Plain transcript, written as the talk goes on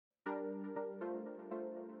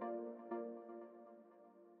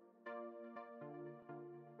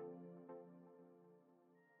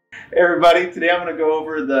Hey everybody, today I'm going to go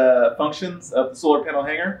over the functions of the solar panel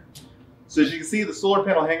hanger. So as you can see, the solar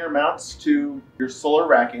panel hanger mounts to your solar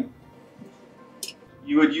racking.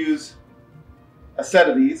 You would use a set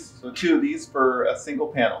of these, so 2 of these for a single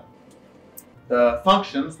panel. The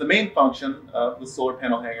functions, the main function of the solar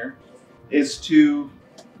panel hanger is to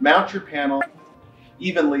mount your panel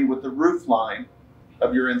evenly with the roof line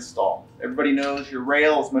of your install. Everybody knows your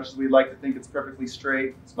rail, as much as we'd like to think it's perfectly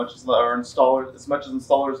straight, as much as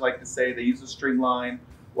installers like to say they use a string line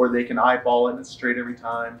or they can eyeball it and it's straight every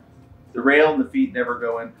time. The rail and the feet never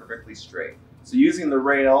go in perfectly straight. So using the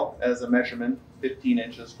rail as a measurement, 15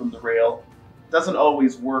 inches from the rail, doesn't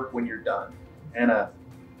always work when you're done. And a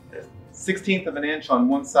 1/16 of an inch on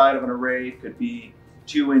one side of an array could be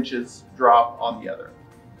 2 inches drop on the other.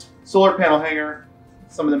 Solar panel hanger,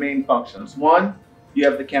 some of the main functions. 1, you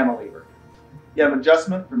have the cantilever. You have an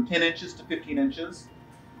adjustment from 10 inches to 15 inches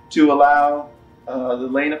to allow the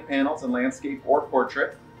lane of panels in landscape or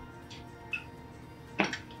portrait.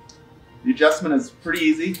 The adjustment is pretty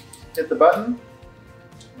easy. Hit the button,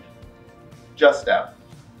 adjust out.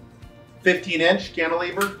 15-inch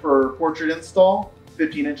cantilever for portrait install,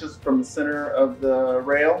 15 inches from the center of the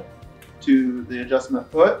rail to the adjustment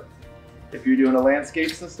foot. If you're doing a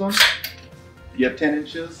landscape system, you have 10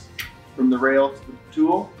 inches from the rail to the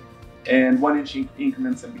tool and 1-inch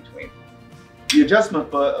increments in between. The adjustment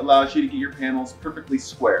foot allows you to get your panels perfectly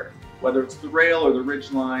square. Whether it's the rail or the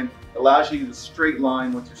ridge line, allows you to get a straight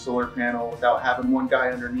line with your solar panel without having one guy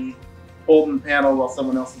underneath holding the panel while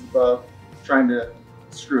someone else is above trying to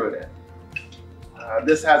screw it in.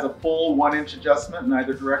 This has a full 1-inch adjustment in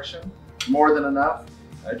either direction, more than enough.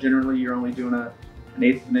 Generally, you're only doing an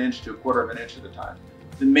 1/8 of an inch to 1/4 of an inch at a time.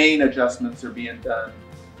 The main adjustments are being done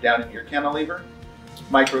down in your cantilever.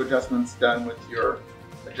 Micro adjustments done with your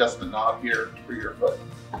adjustment knob here for your foot.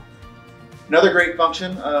 Another great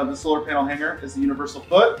function of the solar panel hanger is the universal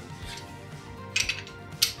foot.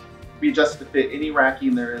 Be adjusted to fit any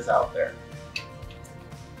racking there is out there.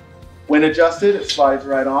 When adjusted, it slides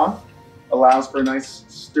right on, allows for a nice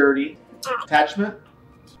sturdy attachment.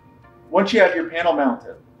 Once you have your panel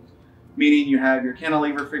mounted, meaning you have your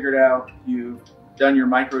cantilever figured out, you've done your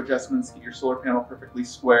micro adjustments, get your solar panel perfectly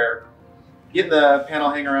square, getting the panel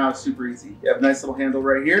hanger out is super easy. You have a nice little handle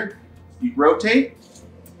right here. You rotate.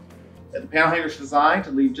 The panel hanger is designed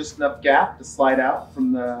to leave just enough gap to slide out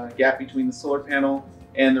from the gap between the solar panel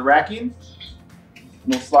and the racking,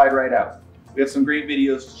 and it'll slide right out. We have some great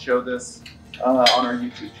videos to show this on our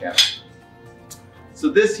YouTube channel. So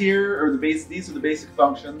these are the basic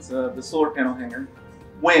functions of the solar panel hanger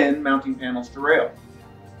when mounting panels to rail.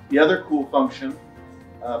 The other cool function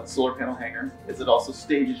of the solar panel hanger is it also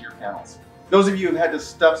stages your panels. Those of you who've had to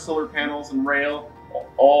stuff solar panels and rail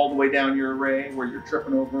all the way down your array where you're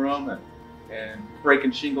tripping over them and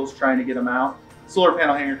breaking shingles trying to get them out, solar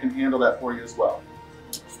panel hanger can handle that for you as well.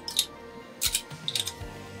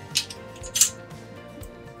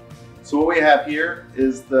 So what we have here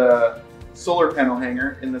is the solar panel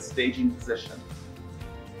hanger in the staging position.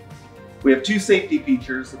 We have 2 safety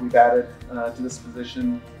features that we've added to this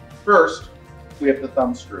position. First, we have the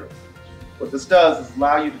thumb screw. What this does is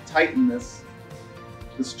allow you to tighten this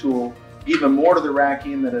tool even more to the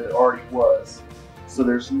racking than it already was, so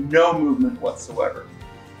there's no movement whatsoever.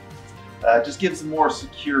 It just gives a more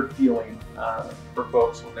secure feeling for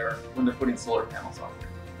folks when they're putting solar panels on here.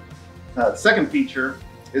 The second feature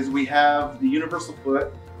is we have the universal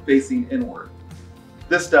foot facing inward.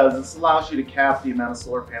 This allows you to cap the amount of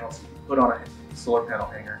solar panels you can put on a solar panel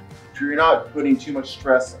hanger. So you're not putting too much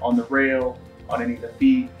stress on the rail, on any of the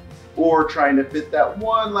feet, or trying to fit that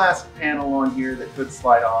one last panel on here that could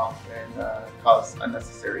slide off and cause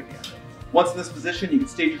unnecessary damage. Once in this position, you can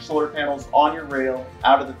stage your solar panels on your rail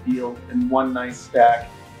out of the field in one nice stack.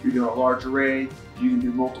 If you're doing a large array, you can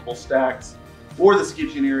do multiple stacks, or this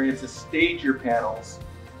gives you an area to stage your panels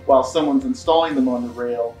while someone's installing them on the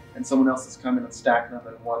rail and someone else is coming and stacking them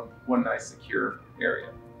in one nice secure area.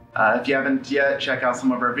 If you haven't yet, check out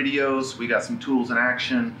some of our videos. We got some tools in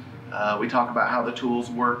action. We talk about how the tools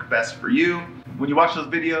work best for you. When you watch those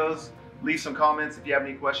videos, leave some comments if you have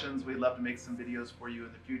any questions. We'd love to make some videos for you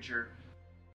in the future.